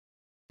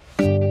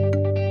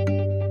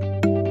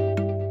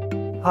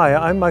Hi,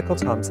 I'm Michael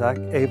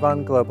Tomczak,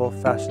 Avon Global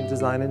Fashion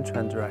Design and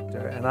Trend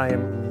Director, and I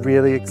am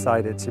really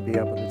excited to be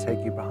able to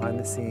take you behind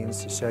the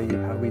scenes to show you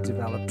how we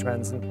develop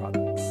trends and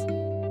products.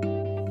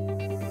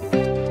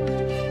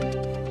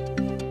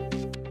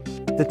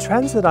 The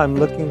trends that I'm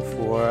looking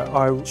for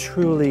are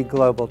truly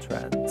global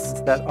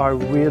trends that are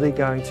really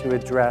going to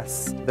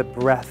address the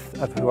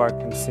breadth of who our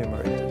consumer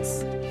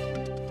is.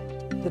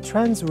 The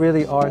trends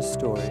really are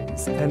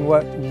stories, and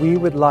what we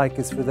would like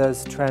is for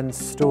those trend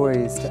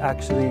stories to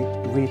actually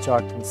reach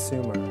our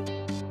consumer.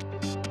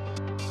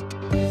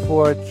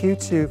 For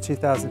Q2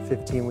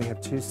 2015, we have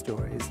two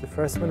stories. The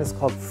first one is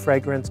called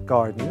Fragrant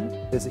Garden.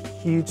 There's a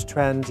huge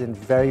trend in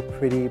very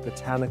pretty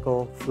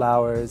botanical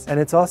flowers, and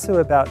it's also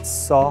about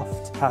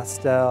soft,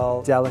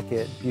 pastel,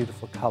 delicate,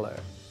 beautiful color.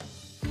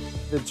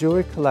 The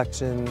jewelry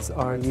collections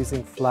are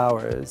using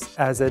flowers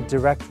as a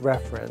direct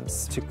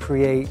reference to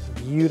create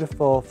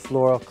beautiful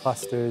floral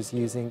clusters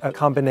using a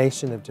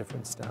combination of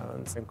different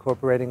stones,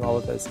 incorporating all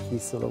of those key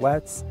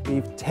silhouettes.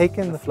 We've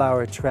taken the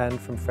flower trend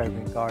from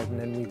Fragrant Garden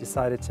and we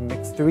decided to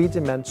mix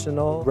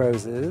three-dimensional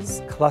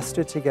roses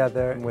clustered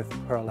together with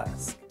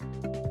pearlesque.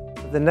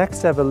 The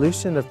next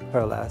evolution of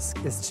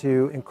pearlesque is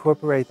to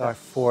incorporate our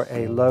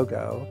 4A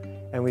logo,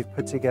 and we've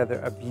put together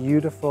a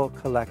beautiful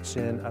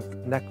collection of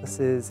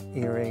necklaces,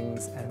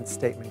 earrings, and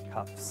statement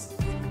cuffs.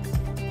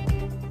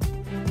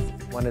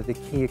 One of the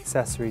key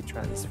accessory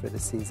trends for the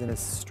season is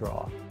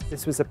straw.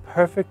 This was a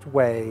perfect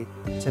way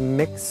to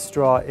mix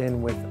straw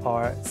in with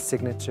our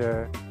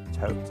signature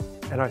tote.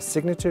 And our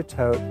signature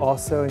tote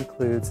also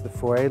includes the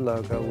 4A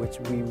logo, which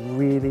we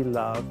really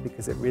love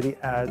because it really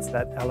adds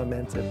that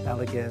element of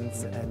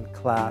elegance and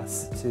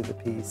class to the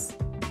piece.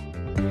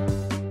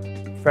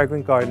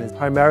 Fragrant Garden is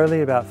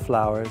primarily about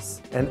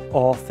flowers and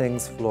all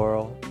things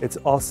floral. It's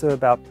also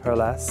about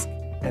pearlesque,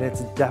 and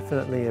it's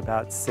definitely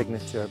about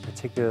signature,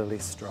 particularly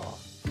straw.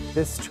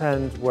 This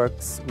trend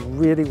works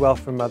really well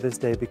for Mother's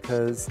Day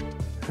because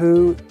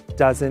who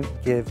doesn't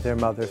give their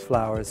mother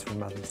flowers for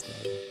Mother's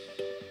Day?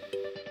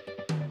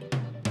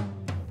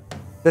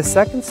 The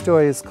second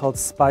story is called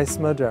Spice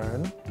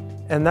Moderne,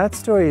 and that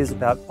story is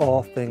about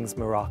all things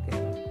Moroccan.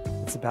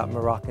 It's about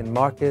Moroccan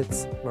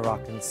markets,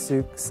 Moroccan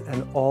souks,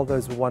 and all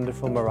those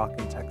wonderful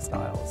Moroccan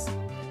textiles.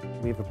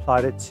 We've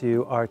applied it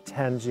to our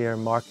Tangier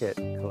Market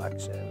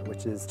collection,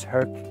 which is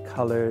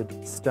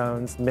turk-colored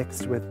stones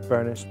mixed with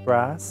burnished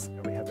brass.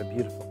 We have a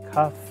beautiful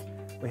cuff,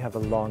 we have a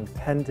long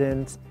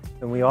pendant,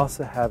 and we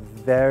also have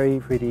very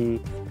pretty,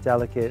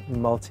 delicate,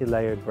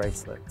 multi-layered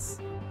bracelets.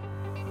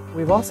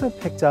 We've also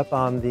picked up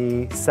on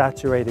the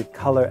saturated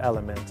color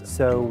element,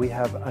 so we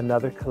have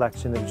another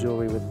collection of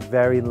jewelry with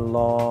very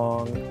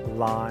long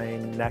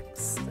line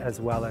necks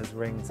as well as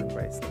rings and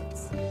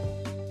bracelets.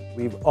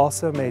 We've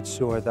also made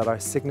sure that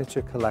our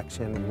signature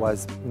collection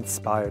was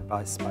inspired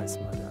by Spice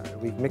Moderne.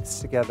 We've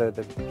mixed together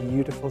the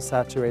beautiful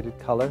saturated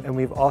color, and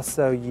we've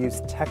also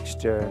used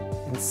texture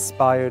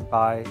inspired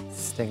by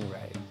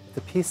stingray.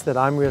 The piece that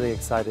I'm really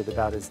excited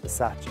about is the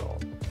satchel.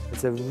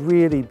 It's a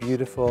really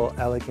beautiful,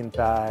 elegant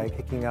bag,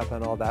 picking up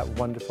on all that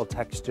wonderful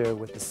texture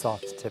with the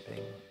soft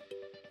tipping.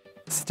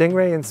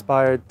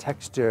 Stingray-inspired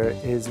texture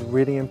is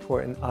really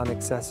important on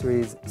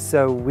accessories,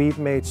 so we've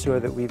made sure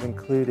that we've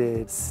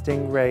included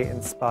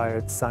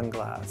stingray-inspired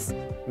sunglass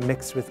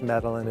mixed with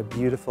metal in a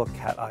beautiful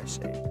cat eye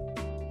shape.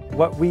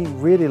 What we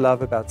really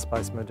love about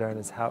Spice Moderne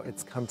is how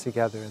it's come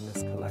together in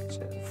this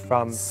collection.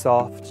 From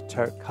soft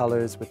turk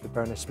colors with the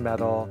burnished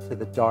metal to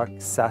the dark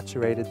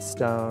saturated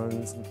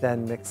stones,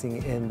 then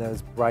mixing in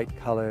those bright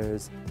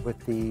colors with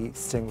the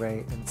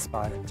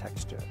stingray-inspired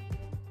texture.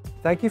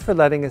 Thank you for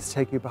letting us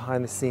take you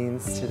behind the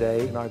scenes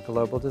today in our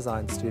global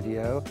design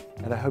studio,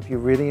 and I hope you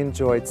really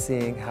enjoyed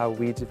seeing how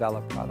we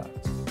develop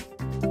product.